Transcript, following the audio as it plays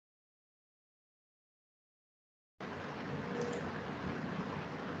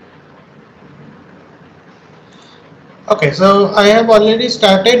Okay, so I have already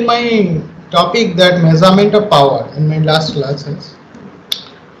started my topic, that measurement of power, in my last classes.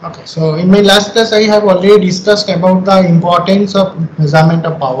 Okay, so in my last class I have already discussed about the importance of measurement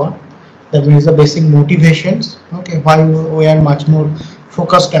of power. That means the basic motivations. Okay, why we are much more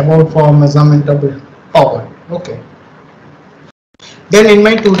focused about for measurement of power. Okay. Then in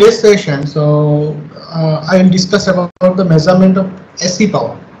my today's session, so I will discuss about the measurement of AC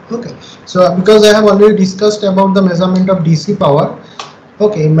power. Okay, so because I have already discussed about the measurement of DC power.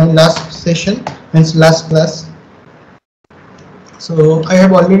 Okay, in my last session, means last class. So I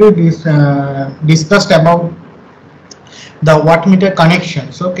have already discussed about the wattmeter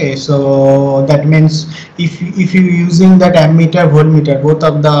connections. Okay, so that means if you using that ammeter voltmeter, both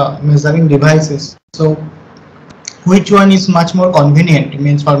of the measuring devices, so which one is much more convenient,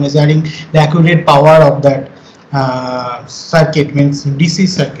 means for measuring the accurate power of that circuit, means DC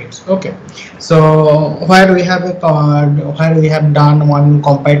circuits. Okay, so where we have done one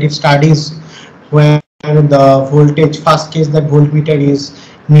comparative studies where the voltage, first case that voltmeter is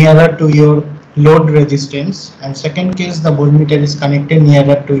nearer to your load resistance, and second case the voltmeter is connected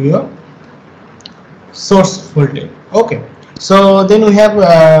nearer to your source voltage. Okay, so then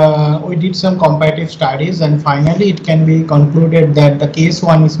we did some comparative studies, and finally it can be concluded that the case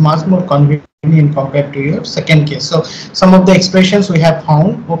one is much more convenient compared to your second case. So some of the expressions we have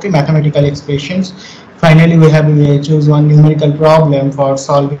found, okay, mathematical expressions. Finally we have choose one numerical problem for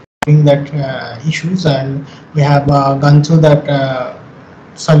solving that issues, and we have gone through that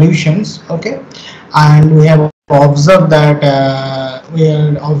solutions. Okay, and we have observed that we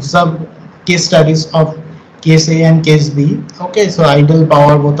have observed case studies of case A and case B. Okay, so ideal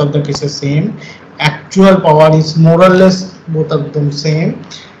power, both of the cases same, actual power is more or less both of them same,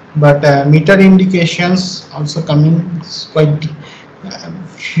 but meter indications also coming quite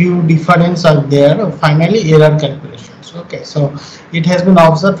few difference are there. Finally error calculations. Okay, so it has been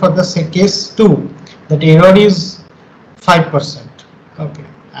observed for the case 2 that error is 5%. Okay,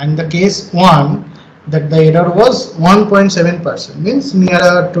 and the case 1 that the error was 1.7%, means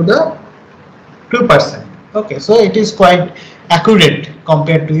nearer to the 2%. Okay, so it is quite accurate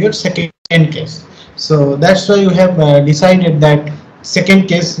compared to your second case. So that's why you have decided that second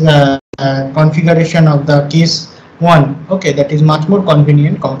case configuration of the case 1, okay, that is much more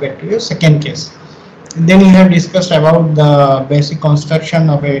convenient compared to your second case. And then you have discussed about the basic construction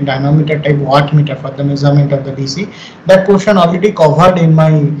of a dynamometer type wattmeter for the measurement of the DC. That portion already covered in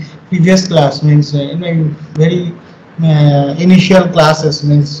my previous class, means in my very initial classes,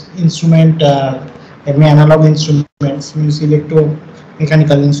 means instrument, analog instruments, means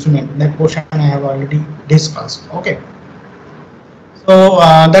electromechanical instrument. That portion I have already discussed. Okay, so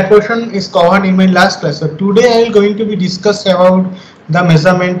that portion is covered in my last class. So today I will going to be discussed about the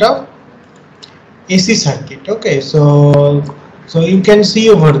measurement of AC circuit. Okay, so you can see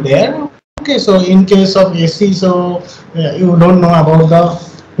over there. Okay, so in case of AC, so you don't know about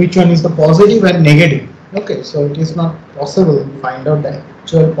the which one is the positive and negative. Okay, so it is not possible to find out the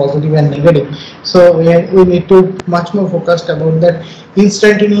actual positive and negative. So we need to much more focused about that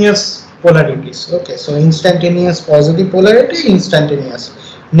instantaneous polarities. Okay, so instantaneous positive polarity,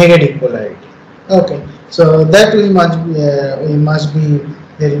 instantaneous negative polarity. Okay, so that we must be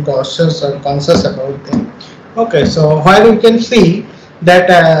very cautious or conscious about them. Okay, so while you can see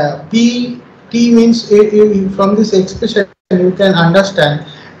that P T means from this expression you can understand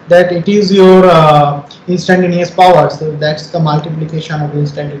that it is your instantaneous power. So that's the multiplication of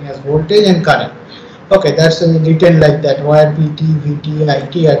instantaneous voltage and current. Okay, that's written like that, where PT, VT,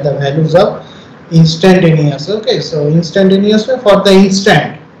 IT are the values of instantaneous. Okay, so instantaneous for the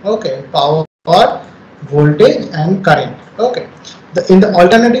instant. Okay, power, voltage and current. Okay, in the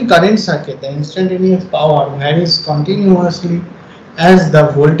alternating current circuit, the instantaneous power varies continuously as the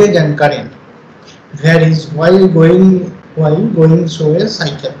voltage and current varies while going through a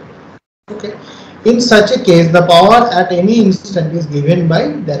cycle. Okay, in such a case the power at any instant is given by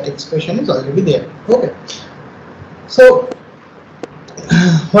that expression is already there. Okay, so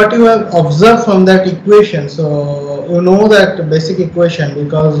what you have observed from that equation, so you know that basic equation,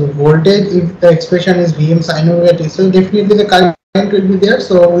 because voltage, if the expression is Vm sin omega t, so definitely the current will be there.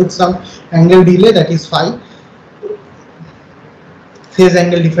 So with some angle delay, that is phi, phase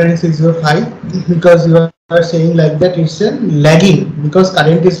angle difference is your phi, because you are saying like that it's a lagging, because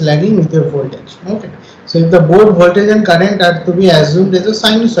current is lagging with your voltage. Okay, so if the both voltage and current are to be assumed as a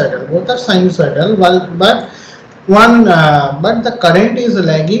sinusoidal, both are sinusoidal, but the current is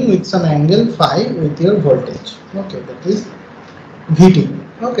lagging with some angle phi with your voltage. Okay, that is Vt.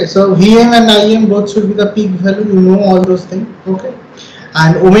 Okay, so Vm and Im both should be the peak value, you know all those things. Okay,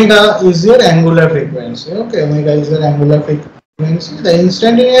 and omega is your angular frequency. Okay, omega is your angular frequency. The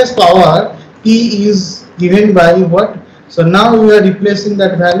instantaneous power P is given by what? So now we are replacing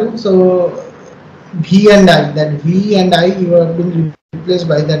that value. So V and I, that V and I, you have been replaced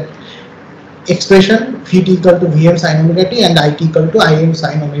by that expression Vt equal to Vm sin omega t and It equal to Im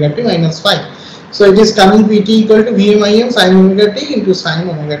sin omega t minus phi. So it is coming Vt equal to Vm Im sin omega t into sin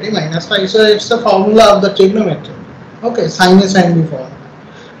omega t minus phi. So it's the formula of the trigonometry. Okay, sin A sin B formula.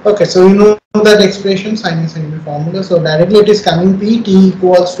 Okay, so you know that expression sin A sin B formula. So directly it is coming Pt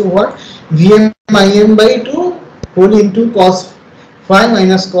equals to what? Vm Im by 2 whole into cos phi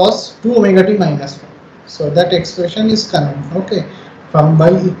minus cos 2 omega t minus phi. So that expression is coming. Okay, from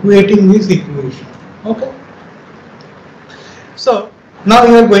by equating this equation. Okay, so now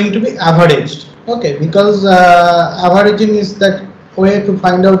you are going to be averaged. Okay, because averaging is that way to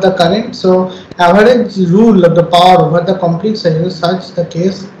find out the current. So average rule of the power over the complete cycle, such the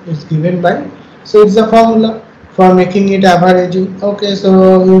case is given by, so it's a formula for making it averaging. Okay,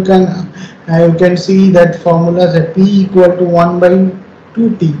 so you can see that formula is that P equal to 1 by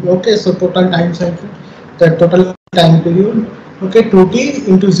 2t. Okay, so total time cycle, the total time period. Okay, 2t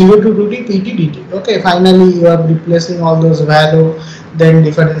into 0 to 2t pt dt. Okay, finally you are replacing all those value, then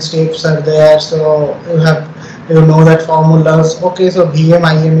different steps are there, so you know that formulas. Okay, so Vm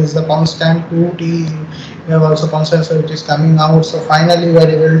Im is the constant, 2t you have also constant, so it is coming out. So finally we are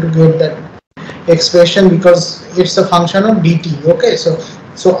able to get that expression because it's a function of dt. Okay, so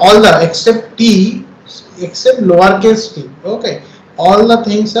all the except t, except lowercase t. Okay, all the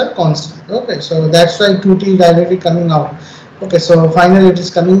things are constant. Okay, so that's why 2t is directly coming out. Okay, so finally it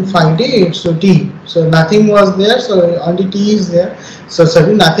is coming 5t, so t, so nothing was there, so only t is there, so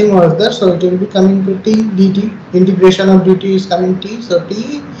sorry, nothing was there, so it will be coming to t dt, integration of dt is coming t, so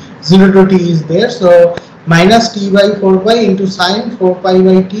t 0 to t is there, so minus t by 4 pi into sine 4 pi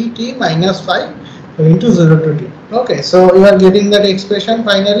by t minus 5 into 0 to t. Okay, so you are getting that expression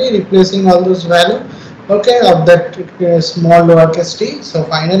finally, replacing all those value. Okay, of that small lowercase t, so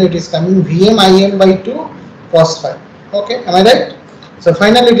finally it is coming Vm Im by 2 cos phi. Okay, am I right? So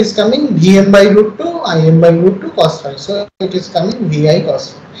finally it is coming Vm by root 2 Im by root 2 cos phi. So it is coming Vi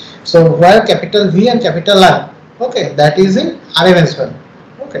cos phi. So where capital V and capital I, okay, that is in RMS value.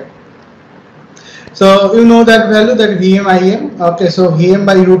 Okay, so you know that value, that Vm Im. Okay, so Vm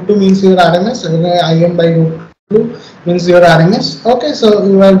by root 2 means your RMS, Im by root 2 means your RMS. Okay, so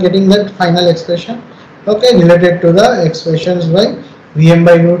you are getting that final expression. Okay, related to the expressions by Vm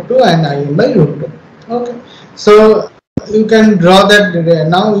by root 2 and Im by root 2. Okay, so you can draw that.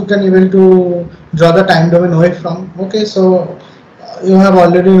 Now you can able to draw the time domain away from. Okay, so you have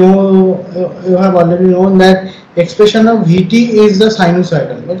already known that expression of Vt is the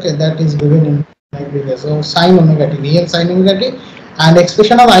sinusoidal. Okay, that is given in my previous. So sin omega t, Vn sin omega t, and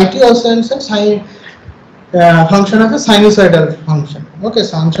expression of It also is a sine function of a sinusoidal function. Okay,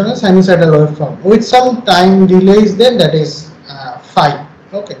 so function of sinusoidal waveform with some time delay is there, that is phi.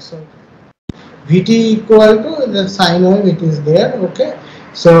 Okay, so Vt equal to the sine wave, it is there. Okay,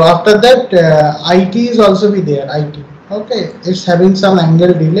 so after that It is also be there, It. Okay, it's having some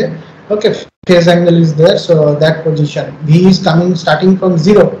angle delay. Okay, phase angle is there, so that position V is coming starting from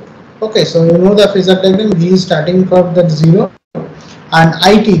 0. Okay, so you know the phasor diagram, V is starting from that 0 and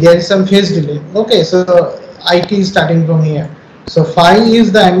It, there is some phase delay. Okay, so It is starting from here, so phi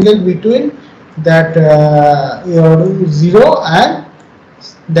is the angle between that your 0 and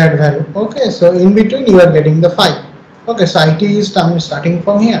that value. Okay, so in between you are getting the phi. Okay, so It is starting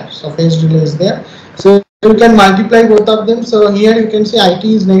from here, so phase delay is there, so you can multiply both of them. So here you can see It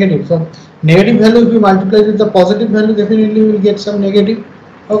is negative, so negative value if you multiply with the positive value, definitely you will get some negative.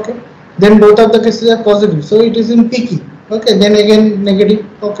 Okay, then both of the cases are positive, so it is in peaky. Okay, then again negative.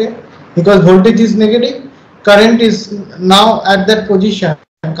 Okay, because voltage is negative, current is now at that position,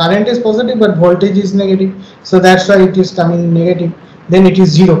 current is positive but voltage is negative, so that's why it is coming negative. Then it is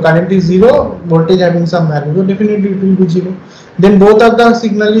 0, current is 0, voltage having some value, so definitely it will be 0. Then both of the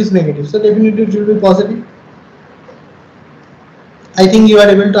signal is negative, so definitely it will be positive. I think you are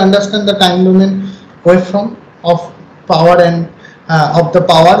able to understand the time domain waveform of power, and of the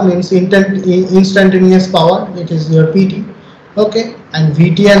power means instantaneous power, it is your Pt. Okay, and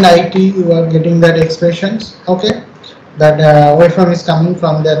Vt and It, you are getting that expressions. Okay, that waveform is coming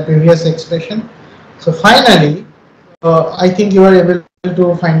from that previous expression. So finally I think you are able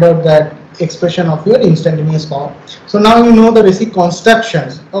to find out that expression of your instantaneous power. So now you know the basic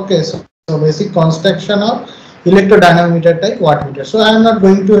constructions. Okay, so basic construction of electrodynamometer type wattmeter. So I am not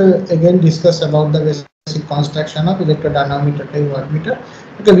going to again discuss about the basic construction of electrodynamometer type wattmeter.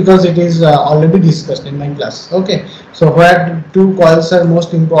 Okay, because it is already discussed in my class. Okay, so where two coils are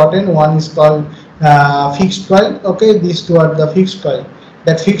most important, one is called fixed coil. Okay, these two are the fixed coil.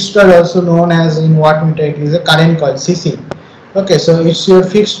 That fixed coil also known as in wattmeter it is a current coil, CC. Okay, so it's your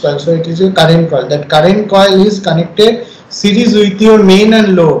fixed coil, so it is your current coil. That current coil is connected series with your main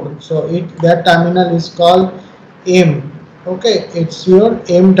and load, so it that terminal is called M. Okay, it's your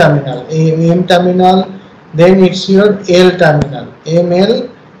M terminal, M terminal. Then it's your L terminal, ML.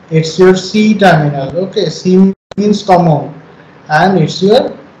 It's your C terminal. Okay, C means common, and it's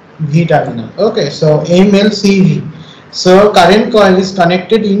your V terminal. Okay, so MLCV. So current coil is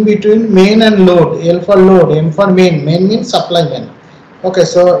connected in between main and load. L for load, M for main. Main means supply main. Okay,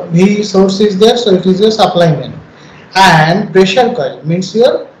 so V source is there, so it is your supply main. And pressure coil means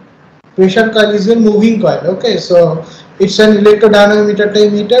your pressure coil is a moving coil. Okay, so it's an electrodynamometer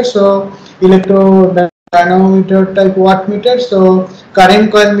type meter. So electrodynamometer type wattmeter. So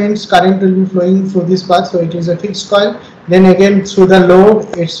current coil means current will be flowing through this path. So it is a fixed coil. Then again through the load,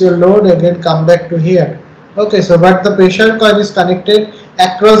 it's your load again come back to here. Okay, so but the pressure coil is connected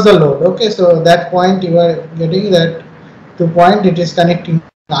across the load. Okay, so that point you are getting that to point it is connecting.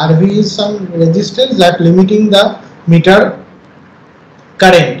 RV is some resistance that limiting the meter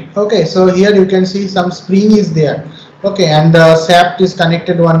current. Okay, so here you can see some spring is there. Okay, and the shaft is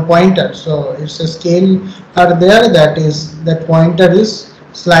connected one pointer, so it's a scale are there, that is that pointer is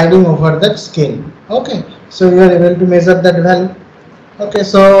sliding over that scale. Okay, so you are able to measure that value. Okay,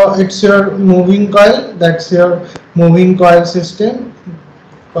 so it's your moving coil, that's your moving coil system,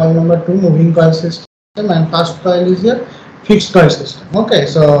 coil number 2 moving coil system, and first coil is your fixed coil system. Okay,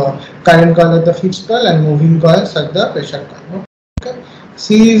 so current coil at the fixed coil and moving coils at the pressure coil. Okay,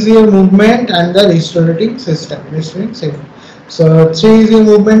 C is your movement and the restorative system. So 3 is your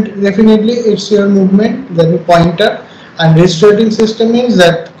movement, definitely it's your movement, the pointer, and restorative system means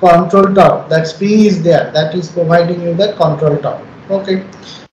that control torque, that spring is there, that is providing you the control torque. Okay,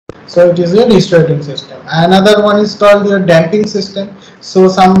 so it is a restorative system. Another one is called your damping system. So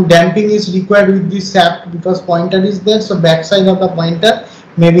some damping is required with this shaft because pointer is there, so backside of the pointer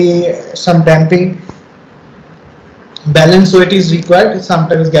maybe some damping, balance weight is required,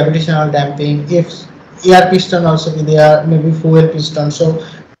 sometimes gravitational damping, if air piston also be there, maybe fuel piston, so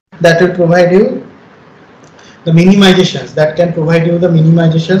that will provide you the minimizations, that can provide you the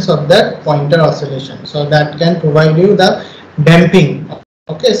minimizations of that pointer oscillation, so that can provide you the damping.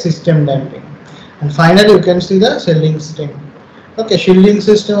 Okay, system damping. And finally you can see the shielding system. Okay, shielding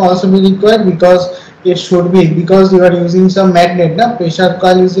system also be required because it should be, because you are using some magnet. Now pressure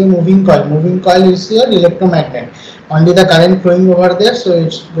coil is a moving coil is your electromagnet, only the current flowing over there, so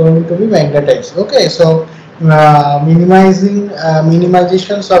it's going to be magnetized. Okay, so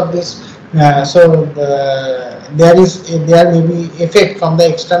minimizations of this, there may be effect from the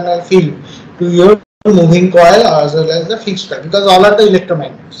external field to your moving coil as well as the fixed coil, because all are the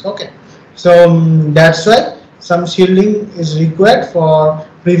electromagnets. Okay, so that's why some shielding is required for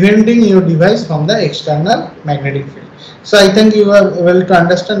preventing your device from the external magnetic field. So I think you are able to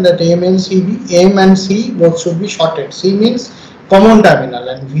understand that M and C both should be shorted. C means common terminal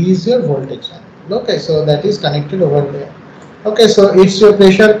and V is your voltage channel. Okay, so that is connected over there. Okay, so it's your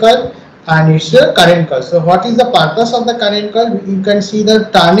pressure coil and it's your current coil. So what is the purpose of the current coil? You can see the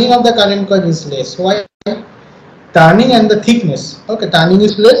turning of the current coil is less. Why? Turning and the thickness. Okay, turning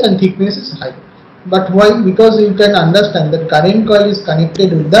is less and thickness is high. But why? Because you can understand that current coil is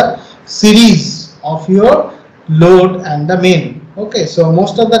connected with the series of your load and the main. Okay, so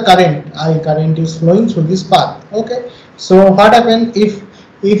most of the current is flowing through this path. Okay, so what happens if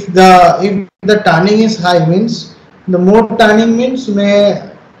the turning is high, means the more turning means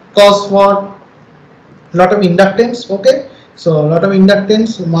may cause for lot of inductance. Okay, so a lot of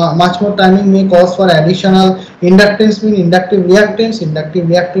inductance, much more turning may cause for additional inductance, mean inductive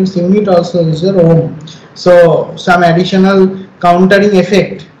reactance unit also is your ohm, so some additional countering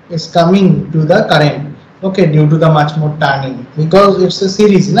effect is coming to the current. Okay, due to the much more turning, because it's a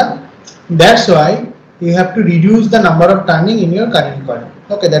series now, that's why you have to reduce the number of turning in your current coil.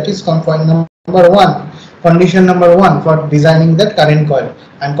 Okay, that is point number 1, condition number 1 for designing that current coil.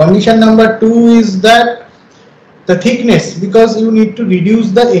 And condition number 2 is that the thickness, because you need to reduce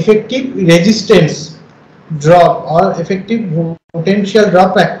the effective resistance drop or effective potential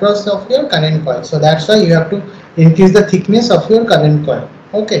drop across of your current coil, so that's why you have to increase the thickness of your current coil.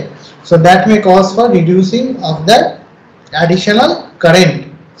 Okay, so that may cause for reducing of the additional current,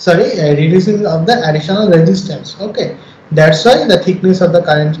 reducing of the additional resistance. Okay, that's why the thickness of the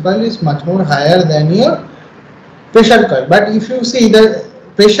current coil is much more higher than your pressure coil. But if you see, the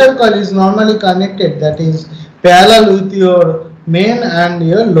pressure coil is normally connected, that is parallel with your main and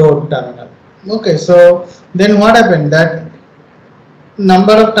your load terminal. Okay, so then what happened, that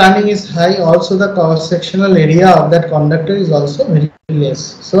number of turning is high, also the cross sectional area of that conductor is also very less,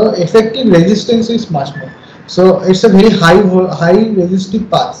 so effective resistance is much more. So it's a very high resistive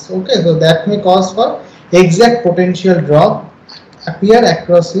path. Okay, so that may cause for exact potential drop appear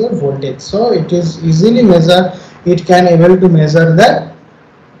across your voltage. So it is easily measure, it can able to measure that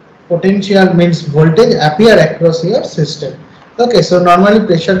potential means voltage appear across your system. Okay, so normally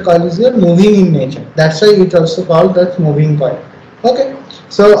pressure coil is your moving in nature, that's why it also called that moving coil. Okay,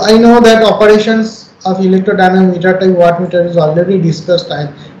 so I know that operations of electrodynamometer type wattmeter is already discussed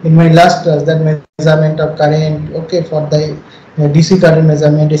in my last class, that measurement of current. Okay, for the DC current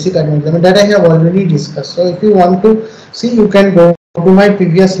measurement, AC current measurement, that I have already discussed. So if you want to see, you can go to my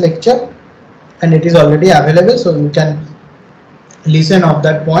previous lecture and it is already available, so you can listen of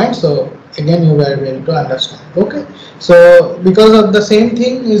that point, so again you were able to understand. Okay, so because of the same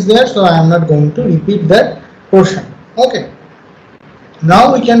thing is there, so I am not going to repeat that portion. Okay,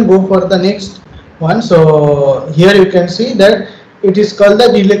 now we can go for the next one. So here you can see that it is called the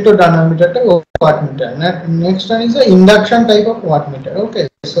electrodynamometer type of wattmeter. Next one is the induction type of wattmeter. Okay,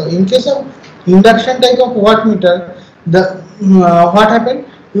 so in case of induction type of wattmeter, the what happened,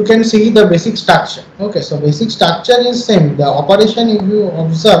 you can see the basic structure. Okay, so basic structure is same, the operation if you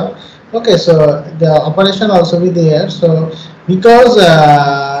observe. Okay, so the operation also be there. So because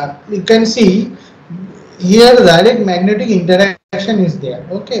you can see here direct magnetic interaction is there,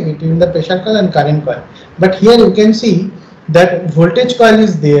 okay, between the pressure coil and current coil, but here you can see that voltage coil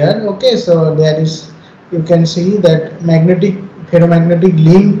is there. Okay, so there is, you can see that magnetic ferromagnetic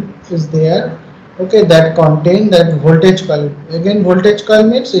link is there. Okay, that contain that voltage coil. Again, voltage coil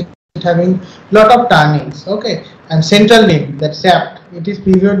means it having lot of turnings. Okay, and central link, that shaft, it is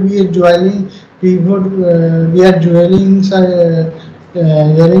pivot we are joining, pivot we are joining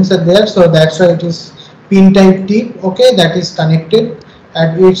joinings are there, so that's why it is pin type tip. Okay, that is connected,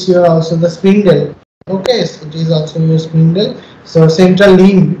 and it's your also the spindle. Okay, so it is also your spindle. So central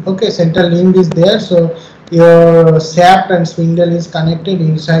link, okay, central link is there, so your shaft and spindle is connected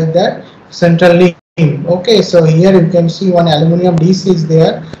inside that central link. Okay, so here you can see one aluminum disc is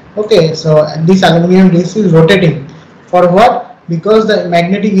there. Okay, so this aluminum disc is rotating for what, because the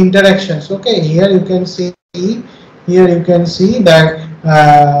magnetic interactions. Okay, here you can see, here you can see that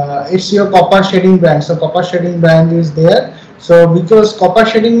it's your copper shading band. So copper shading band is there. So because copper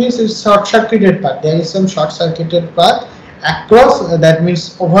shading means it's short circuited path, there is some short circuited path across, that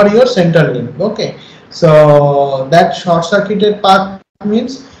means over your central link. Okay, so that short circuited path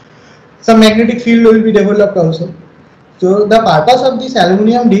means some magnetic field will be developed also. So the purpose of this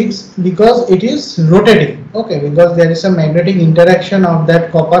aluminum disc, because it is rotating. Okay, because there is a magnetic interaction of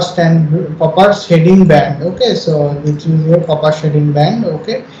that copper shading band. Okay, so which is your copper shading band.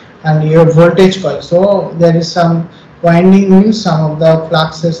 Okay, and your voltage coil. So there is some winding, means some of the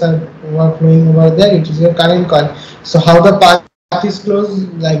fluxes are flowing over there. It is your current coil. So how the path is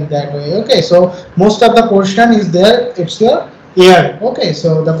closed like that way. Okay, so most of the portion is there, it's your air. Okay,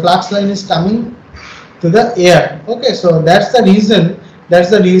 so the flux line is coming to the air. Okay, so that's the reason,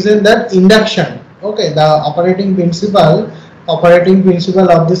 that induction. Okay, the operating principle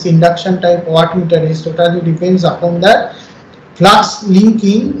of this induction type wattmeter is totally depends upon that flux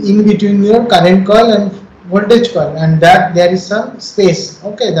linking in between your current coil and voltage coil, and that there is some space.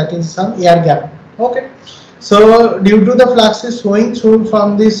 Okay, that is some air gap. Okay, so due to the flux is flowing through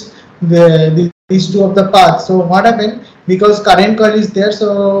from these two of the paths, so what happened, because current coil is there,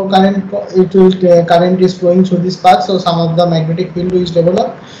 so current is flowing through this path, so some of the magnetic field is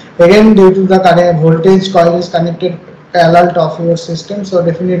developed. Again, due to the current voltage coil is connected parallel of your system, so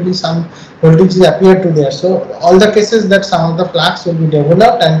definitely some voltage appear to there. So all the cases that some of the flux will be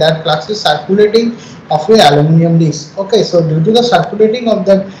developed, and that flux is circulating of a aluminum disc. Okay, so due to the circulating of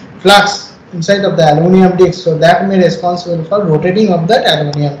that flux inside of the aluminum disc, so that may responsible for rotating of that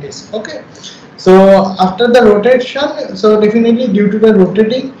aluminum disc. Okay, so after the rotation, so definitely due to the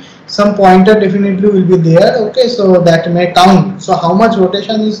rotating, some pointer definitely will be there. Okay, so that may count. So how much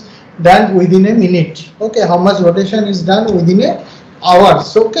rotation is done within a minute? Okay, how much rotation is done within a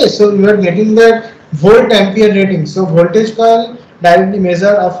hours? Okay, so you are getting the volt ampere rating. So voltage coil directly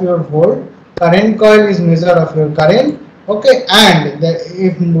measure of your volt, current coil is measure of your current. Okay, and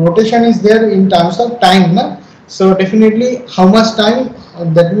if rotation is there in terms of time, na? So definitely how much time,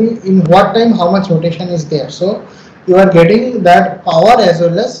 that means in what time how much rotation is there. So you are getting that power as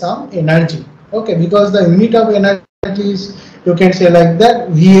well as some energy. Okay, because the unit of energy is, you can say like that,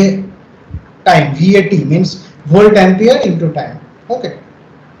 VA time, VAT means volt ampere into time. Okay,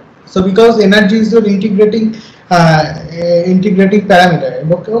 so because energy is your integrating integrating parameter.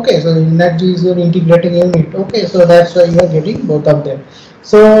 Okay, so energy is your integrating unit. Okay, so that's why you are getting both of them.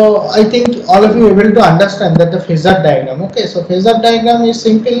 So I think all of you are able to understand that the phasor diagram. Okay, so phasor diagram is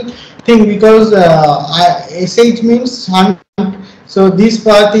simple thing because SH means shunt. So this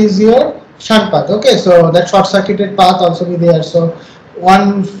path is your shunt path. Okay, so that short circuited path also be there. So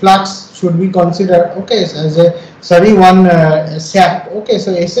one flux should be considered. Okay, so as a sorry, one shaft. Okay,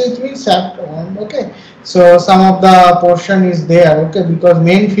 so SH means shaft. Okay, so some of the portion is there. Okay, because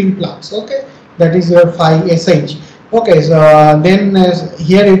main field flux. Okay, that is your phi SH. Okay, so then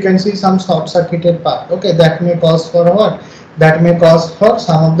here you can see some short circuited path. Okay, that may cause for what? That may cause for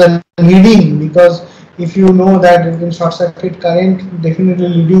some of the leading, because if you know that in short circuit current definitely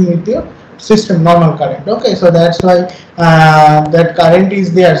leading with your system normal current. Okay, so that's why that current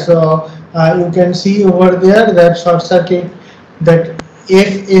is there. So you can see over there that short circuit, that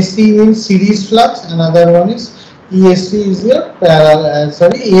FAC means series flux, another one is ESC is your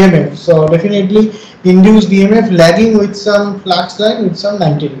EMF. So definitely induced EMF lagging with some flux line with some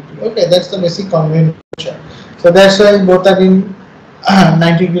 90 degree. Okay, that's the basic convention. So that's why both are in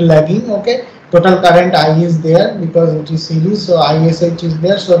 90 degree lagging. Okay, total current I is there because it is series, so ISH is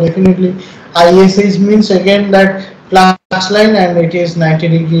there. So definitely ISH means again that flux line and it is 90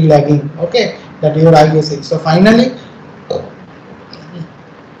 degree lagging. Okay, that is your ISH. So finally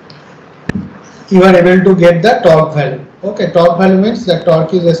you are able to get the torque value. Okay, torque value means the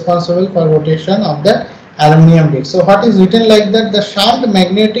torque is responsible for rotation of the aluminum disc. So what is written like that? The shunt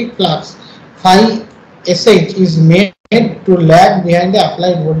magnetic flux phi SH is made to lag behind the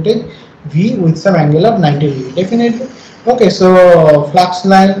applied voltage V with some angle of 90 degree. Definitely. Okay, so flux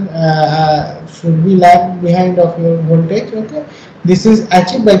line should be lag behind of your voltage. Okay, this is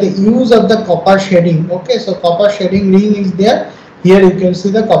achieved by the use of the copper shading. Okay, so copper shading ring is there. Here you can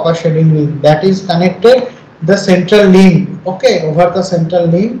see the copper shading ring that is connected the central limb. Okay, over the central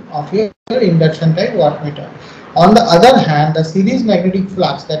limb of your induction type wattmeter. On the other hand, the series magnetic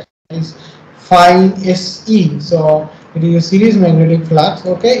flux, that is phi SE. So it is a series magnetic flux.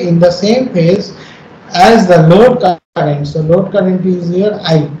 Okay, in the same phase as the load current. So load current is here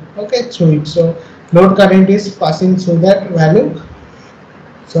I. Okay, through it. So load current is passing through that value.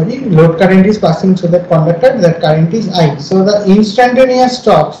 Sorry, load current is passing through that conductor, that current is I. So the instantaneous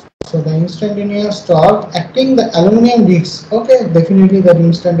torque, so the instantaneous torque acting the aluminum disc. Okay, definitely that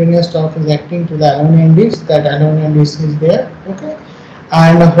instantaneous torque is acting to the aluminum disc, that aluminum disc is there. Okay,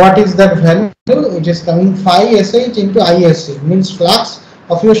 and what is that value? It is coming phi SH into ISC, means flux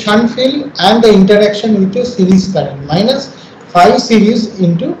of your shunt field and the interaction with your series current, minus phi series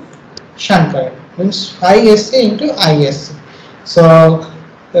into shunt current, means phi SC into ISC. So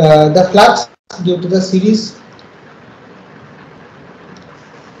the flux due to the series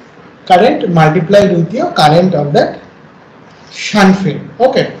current multiplied with your current of that shunt field.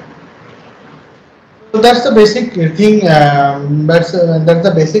 Okay, so that's the basic thing. That's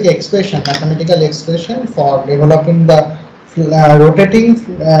the basic expression, mathematical expression for developing the rotating,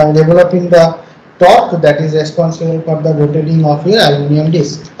 developing the torque that is responsible for the rotating of your aluminum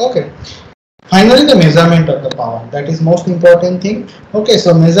disc. Okay. Finally, the measurement of the power, that is most important thing. Okay,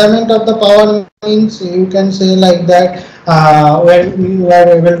 so measurement of the power means you can say like that when you are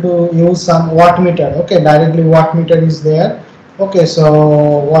able to use some wattmeter. Okay, directly wattmeter is there. Okay, so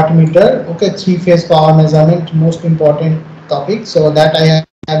wattmeter. Okay, three-phase power measurement, most important topic. So that I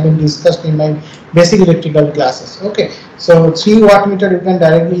have been discussed in my basic electrical classes. Okay, so 3 wattmeter you can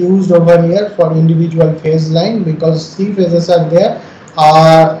directly use over here for individual phase line, because 3 phases are there,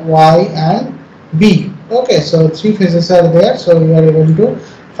 R, Y and B. Okay, so 3 phases are there, so you are able to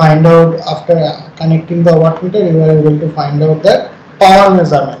find out after connecting the wattmeter, you are able to find out the power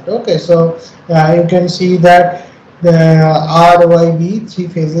measurement. Okay, so you can see that the R, Y, B 3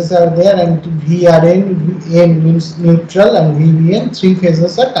 phases are there, and VRN, N means neutral, and VBN 3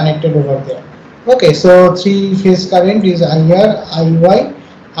 phases are connected over there. Okay, so 3 phase current is IR, IY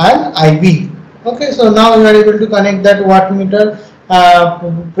and IB. Okay, so now you are able to connect that wattmeter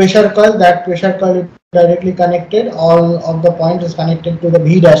pressure coil. That pressure coil is directly connected, all of the point is connected to the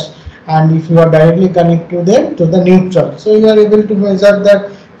V dash, and if you are directly connected to them to the neutral, so you are able to measure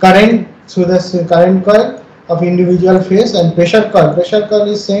the current through the current coil of individual phase. And pressure coil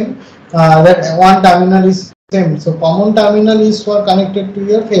is same, that one terminal is same, so common terminal is for connected to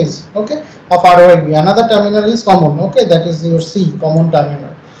your phase, okay, of RYB. Another terminal is common, okay, that is your C, common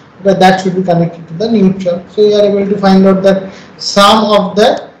terminal, but that should be connected to the neutral. So you are able to find out that sum of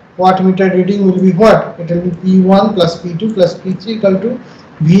that wattmeter reading will be what? It will be P1 plus P2 plus P3 equal to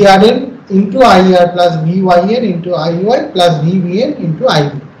VRN into IR plus VYN into IY plus VBN into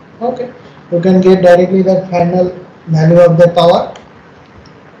IB. Okay, you can get directly the final value of the power.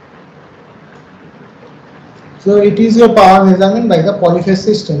 So it is your power measurement by the polyphase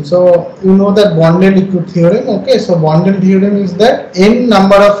system. So you know that Bondel theorem. Okay, so Bondel theorem is that n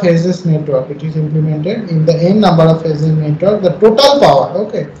number of phases network. It is implemented in the n number of phases network. The total power,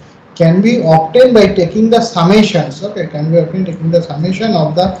 okay, can be obtained by taking the summations. Okay, can be obtained taking the summation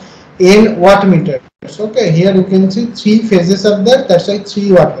of the n wattmeters. Okay, here you can see 3 phases of that. That's why 3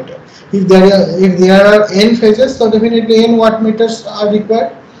 wattmeter. If there are n phases, so definitely n wattmeters are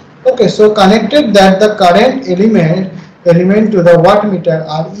required. Okay, so connected that the current element to the wattmeter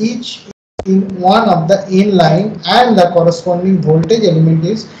are each in one of the in line, and the corresponding voltage element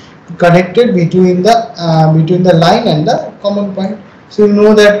is connected between the line and the common point. So you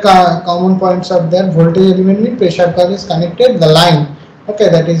know that common points of their voltage element mean pressure curve is connected the line. Okay,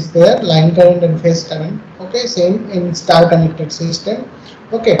 that is their line current and phase current. Okay, same in star connected system.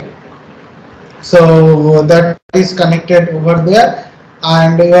 Okay, so that is connected over there,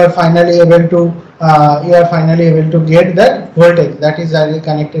 and you are finally able to get that voltage that is directly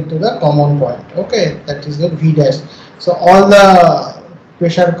connected to the common point. Okay, that is the V dash. So all the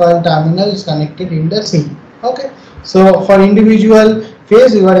pressure coil terminal is connected in the C. Okay, so for individual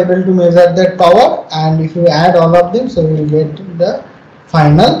phase you are able to measure that power, and if you add all of them, so you will get the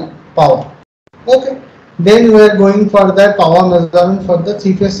final power. Okay, then we are going for the power measurement for the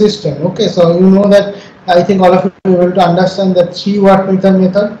 3-phase system. Okay, so you know that, I think all of you are able to understand the 3 wattmeter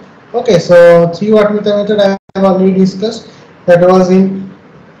method. Okay, so 3 wattmeter method I have already discussed. That was in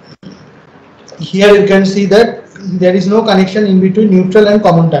here. You can see that there is no connection in between neutral and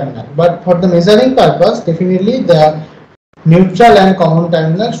common terminal, but for the measuring purpose definitely the neutral and common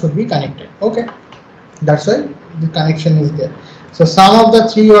terminal should be connected. Okay, that's why the connection is there. So sum of the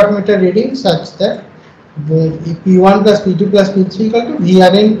 3 wattmeter readings such that the P1 plus P2 plus P3 equal to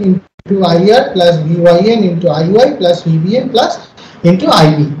VRN into IR plus VYN into IY plus VBN plus into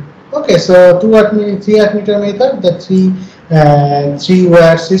IB. Okay, so 3 wattmeter method, the 3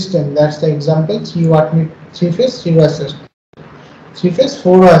 wire system. That's the example. 3 wattmeter, 3 phase, 3 wire system. 3 phase,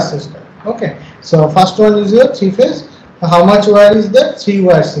 4 wire system. Okay, so first one is your 3 phase. How much wire is that? 3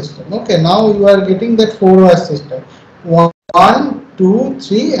 wire system. Okay, now you are getting that 4 wire system. 1, 2,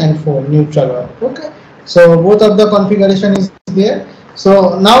 3 and 4 neutral wire. Okay, so both of the configuration is there.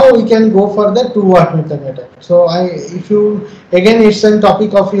 So now we can go for the 2 wattmeter method. So if you again, it's a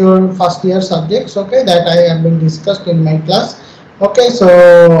topic of your first year subjects. Okay, that I have been discussed in my class. Okay,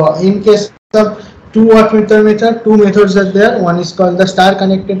 so in case of 2 wattmeter method, 2 methods are there. One is called the star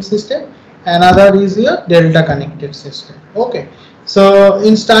connected system, another is your delta connected system. Okay, so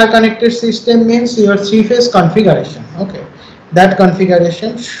in star connected system means your 3 phase configuration. Okay, that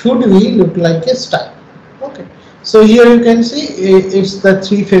configuration should be look like a star. Okay, so here you can see it's the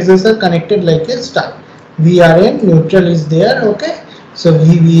 3 phases are connected like a star. VRN neutral is there. Okay, so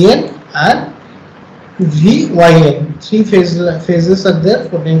VBN and VYN, 3 phases are there,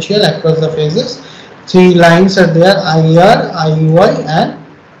 potential across the phases. 3 lines are there, IR, IY and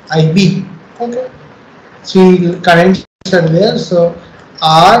IB. Okay, 3 currents are there, so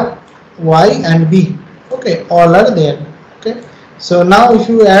R, Y and B. Okay, all are there. Okay, so now if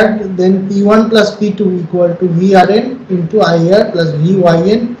you add, then P1 plus P2 equal to VRN into IR plus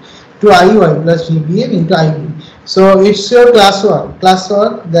VYN to IY plus VBN into IB. So it's your classwork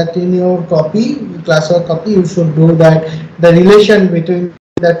that in your classwork copy you should do that, the relation between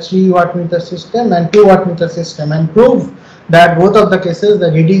the 3 wattmeter system and 2 wattmeter system, and prove that both of the cases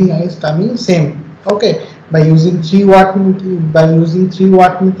the reading is coming same. Okay, by using 3 wattmeter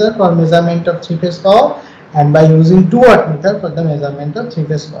for measurement of 3 phase power, and by using 2 wattmeter for the measurement of 3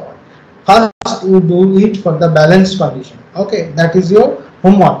 phase power. First you do it for the balanced condition. Okay, that is your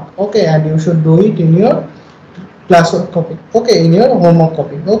homework. Okay, and you should do it in your classwork copy. Okay, in your homework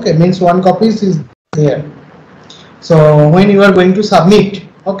copy. Okay, means 1 copy is there. So when you are going to submit,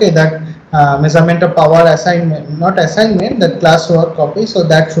 okay, that measurement of power assignment, not assignment, that classwork copy, so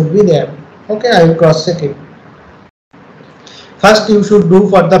that should be there. Okay, I will cross check it. First you should do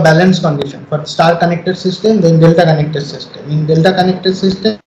for the balance condition for star connected system, then delta connected system. In delta connected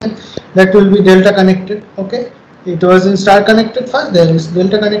system, that will be delta connected. Okay, it was in star connected first, there is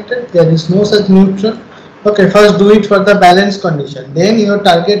delta connected, there is no such neutral. Okay, first do it for the balance condition, then your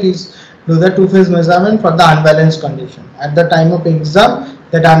target is do the 2 phase measurement for the unbalanced condition. At the time of exam,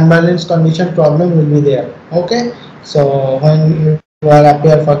 that unbalanced condition problem will be there. Okay, so when you are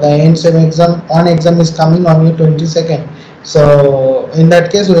appear for the N7 exam, on exam is coming on your 22nd. So in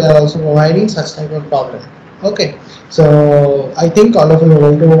that case, we are also providing such type of problem. Okay, so I think all of you are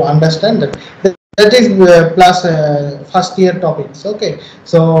going to understand that. that is plus first year topics. Okay,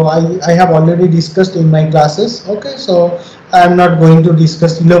 so I have already discussed in my classes. Okay, so I am not going to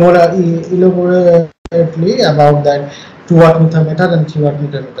discuss elaborately about that 2 watt meter method and 3 watt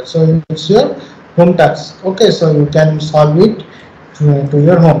meter method. So it's your home task. Okay, so you can solve it to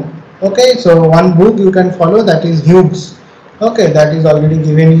your home. Okay, so one book you can follow, that is Hughes. Okay, that is already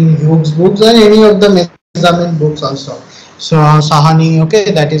given in Hughes books and any of the measurement books also. So Sahani,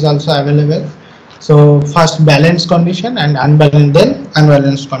 okay, that is also available. So first balanced condition and unbalanced, then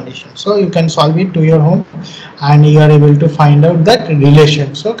unbalanced condition. So you can solve it to your home and you are able to find out that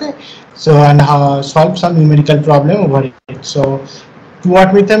relations. Okay, so and solve some numerical problem over it. So 2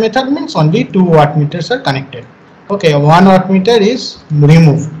 watt meter method means only 2 watt meters are connected. Okay, 1 watt meter is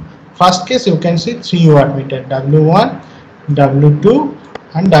removed. First case you can see 3 watt meter, W1, W2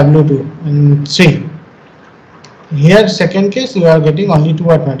 and W2 and 3. Here second case you are getting only 2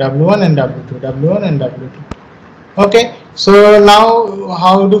 watt meter, W1 and W2, W1 and W2. Okay, so now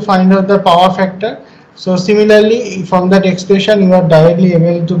how to find out the power factor? So similarly from that expression you are directly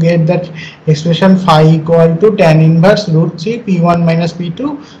able to get that expression phi equal to tan inverse root 3 p1 minus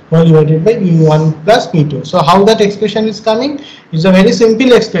p2 whole divided by p1 plus p2. So how that expression is coming is a very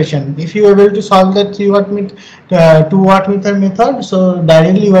simple expression. If you are able to solve that 2 watt meter method, so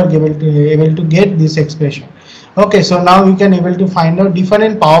directly you are able to get this expression. Okay, so now we can able to find out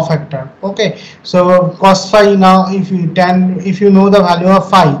different power factor. Okay, so cos phi, now if you know the value of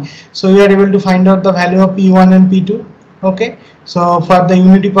phi, so you are able to find out the value of p1 and p2. Okay, so for the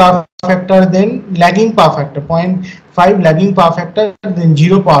unity power factor, then lagging power factor 0.5 lagging power factor, then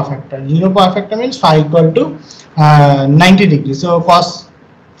 0 power factor. 0 power factor means phi equal to 90 degrees, so cos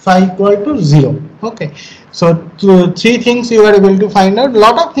phi equal to 0. Okay, so three things you are able to find out.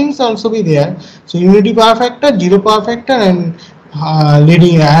 Lot of things also be there. So unity power factor, 0 power factor and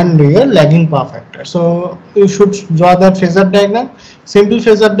leading and your lagging power factor. So you should draw that phasor diagram, simple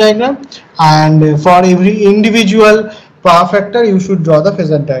phasor diagram, and for every individual power factor you should draw the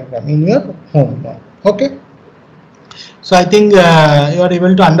phasor diagram in your home. Okay, so I think you are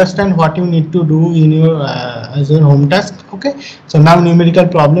able to understand what you need to do in your as your home task. Okay, so now numerical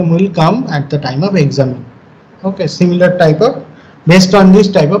problem will come at the time of exam. Okay, similar type of, based on this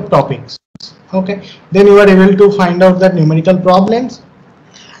type of topics. Okay, then you are able to find out that numerical problems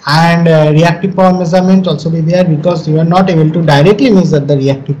and reactive power measurement also be there, because you are not able to directly measure the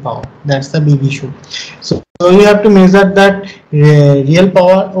reactive power. That's the big issue. So you have to measure that real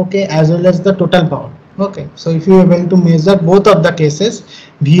power, okay, as well as the total power. Okay, so if you are able to measure both of the cases,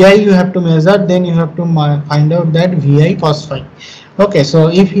 VI you have to measure, then you have to find out that VI cos phi. Okay, so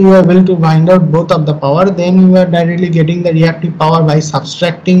if you are able to find out both of the power, then you are directly getting the reactive power by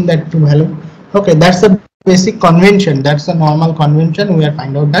subtracting that value. Okay, that's the basic convention, that's the normal convention. We are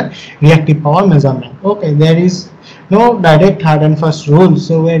find out that reactive power measurement. Okay, there is no direct hard and fast rule,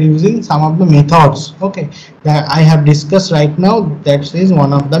 so we are using some of the methods. Okay, that I have discussed right now, that is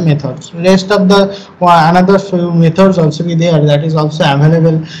one of the methods. Rest of the another few methods also be there, that is also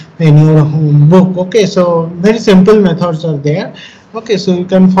available in your book. Okay, so very simple methods are there. Okay, so you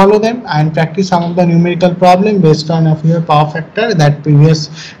can follow them and practice some of the numerical problem based on of your power factor, that previous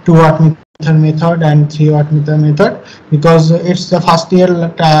 2 watt meter method and 3 watt meter method, because it's the first year.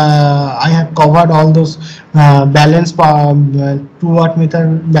 I have covered all those balance power, 2 watt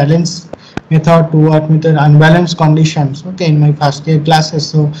meter balance method, 2 watt meter unbalanced conditions, okay, in my first year classes.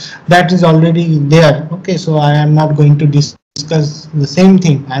 So that is already there. Okay, so I am not going to discuss the same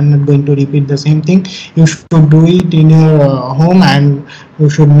thing. I am not going to repeat the same thing. You should do it in your home, and you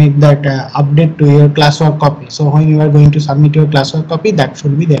should make that update to your classwork copy. So when you are going to submit your classwork copy, that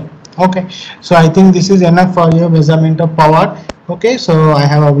should be there. Okay, so I think this is enough for your measurement of power. Okay, so I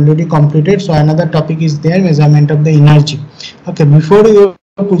have already completed. So another topic is there, measurement of the energy. Okay, before your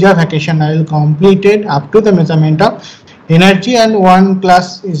puja vacation I will complete it up to the measurement of energy, and one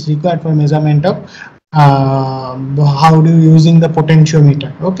class is required for measurement of how do you using the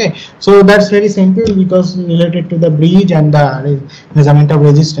potentiometer. Okay, so that's very simple, because related to the bridge and the measurement of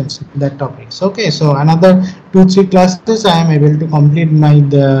resistance, that topics. Okay, so another 2-3 classes I am able to complete my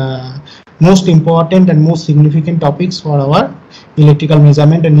the most important and most significant topics for our electrical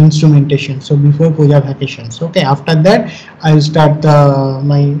measurement and instrumentation. So before puja vacations. Okay, after that I will start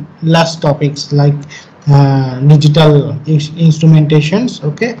my last topics like digital instrumentations,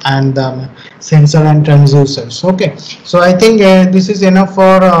 okay, and sensor and transducers. Okay, so I think this is enough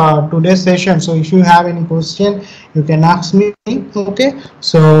for today's session. So if you have any question, you can ask me. Okay,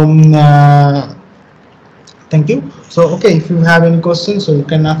 so thank you. So okay, if you have any questions, so you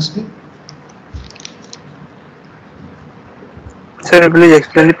can ask me. Sir, please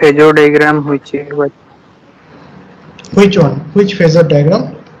explain the phasor diagram which is what Which one? Which phasor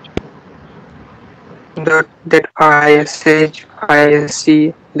diagram? that ISH,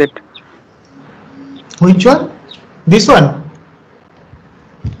 ISC, that Which one? This one.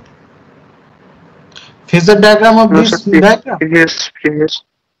 Phasor diagram of no sir, this diagram. previous.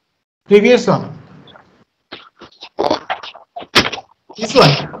 Previous one. This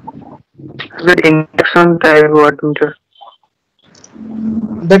one. That induction type wattmeter.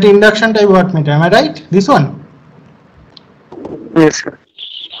 That induction type wattmeter. Am I right? This one. Yes sir.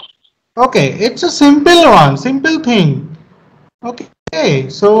 Okay. It's a simple one. Simple thing. Okay.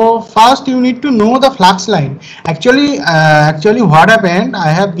 So first you need to know the flux line. Actually, what happened? I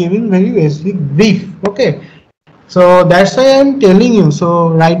have given very basic brief. Okay. So that's why I'm telling you. So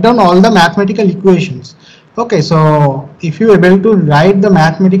write down all the mathematical equations. Okay, so if you are able to write the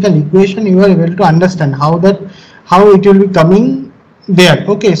mathematical equation, you are able to understand how it will be coming there.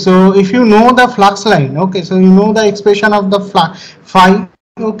 Okay, so if you know the flux line, okay, so you know the expression of the phi.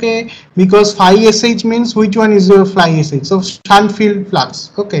 Okay, because phi sh means which one is your phi sh? So shunt field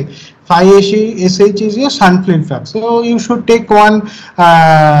flux. Okay, phi sh is your shunt field flux. So you should take one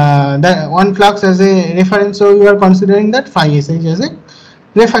flux as a reference. So you are considering that phi sh as a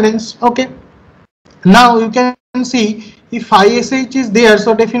reference. Okay, now you can see if phi sh is there,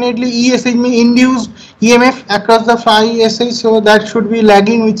 so definitely ESH means induced EMF across the phi sh, so that should be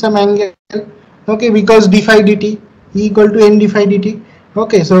lagging with some angle. Okay, because d phi dt E equal to n d phi dt.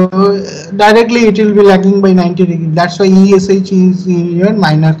 Okay, so directly it will be lagging by 90 degrees. That's why ESH is in your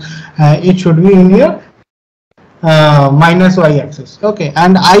minus. It should be in your minus y axis. Okay,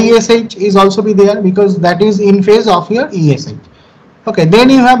 and ISH is also be there because that is in phase of your ESH. Okay, then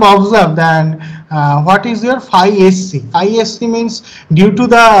you have observed that what is your phi SC? Phi SC means due to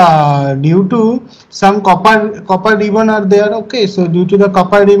some copper ribbon are there. Okay, so due to the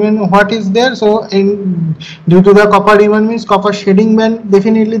copper ribbon, what is there? So in due to the copper ribbon means copper shading band.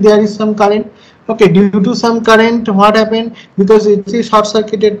 Definitely there is some current. Okay, due to some current, what happened? Because it's a short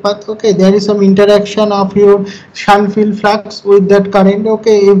circuited path. Okay, there is some interaction of your shunt field flux with that current.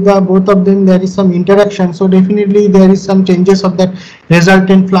 Okay, if the both of them there is some interaction, so definitely there is some changes of that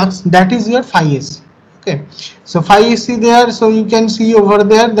resultant flux. That is your phi s. Okay, so phi sc there, so you can see over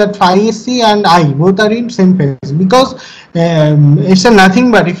there that phi sc and I both are in same phase because it's a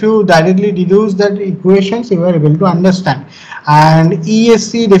nothing but if you directly deduce that equations, you are able to understand. And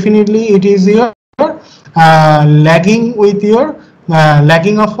ESC definitely it is your lagging with your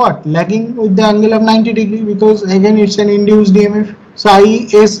lagging of what? Lagging with the angle of 90 degree because again it's an induced EMF. So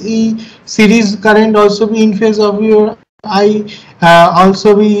ISE series current also be in phase of your I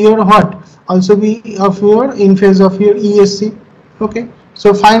also be your what? Also be of your in phase of your ESC. Okay.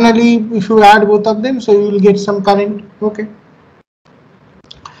 So finally, if you add both of them, so you will get some current. Okay.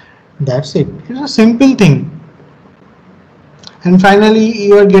 That's it. It's a simple thing. And finally,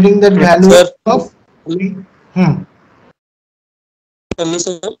 you are getting that value Sir, of. Hmm. hello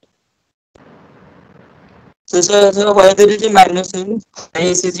sir. So why there is a minus in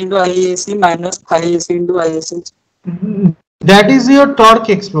ISH into IAC minus IAC into ISH? That is your torque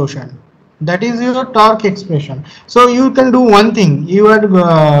explosion. That is your torque expression. So you can do one thing. You would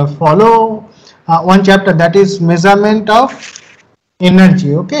follow one chapter, that is measurement of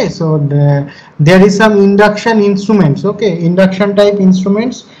energy. Okay, so there is some induction instruments. Okay, induction type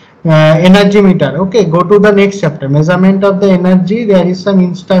instruments, energy meter. Okay, go to the next chapter, measurement of the energy. There is some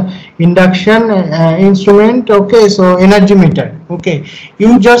induction instrument. Okay, so energy meter. Okay,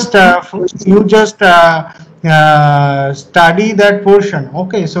 you just study that portion.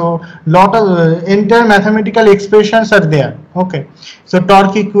 Okay, so lot of entire mathematical expressions are there. Okay, so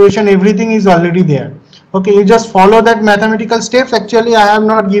torque equation, everything is already there. Okay, you just follow that mathematical steps. Actually, I have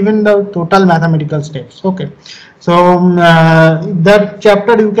not given the total mathematical steps. Okay, so that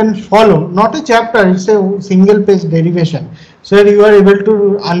chapter you can follow, not a chapter, it's a single page derivation, so you are able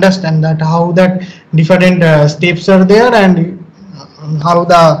to understand that how that different steps are there and how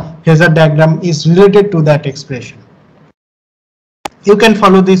the phasor diagram is related to that expression. You can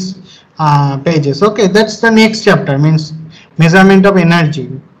follow these pages. Okay, that's the next chapter, means measurement of energy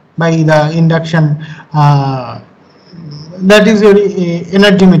by the induction. That is your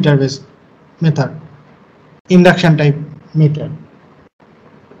energy meter based method, induction type meter.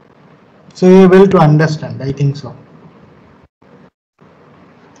 So you will to understand, I think so.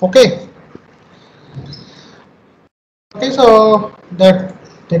 Okay. Okay, so that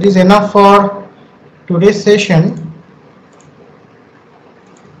is enough for today's session.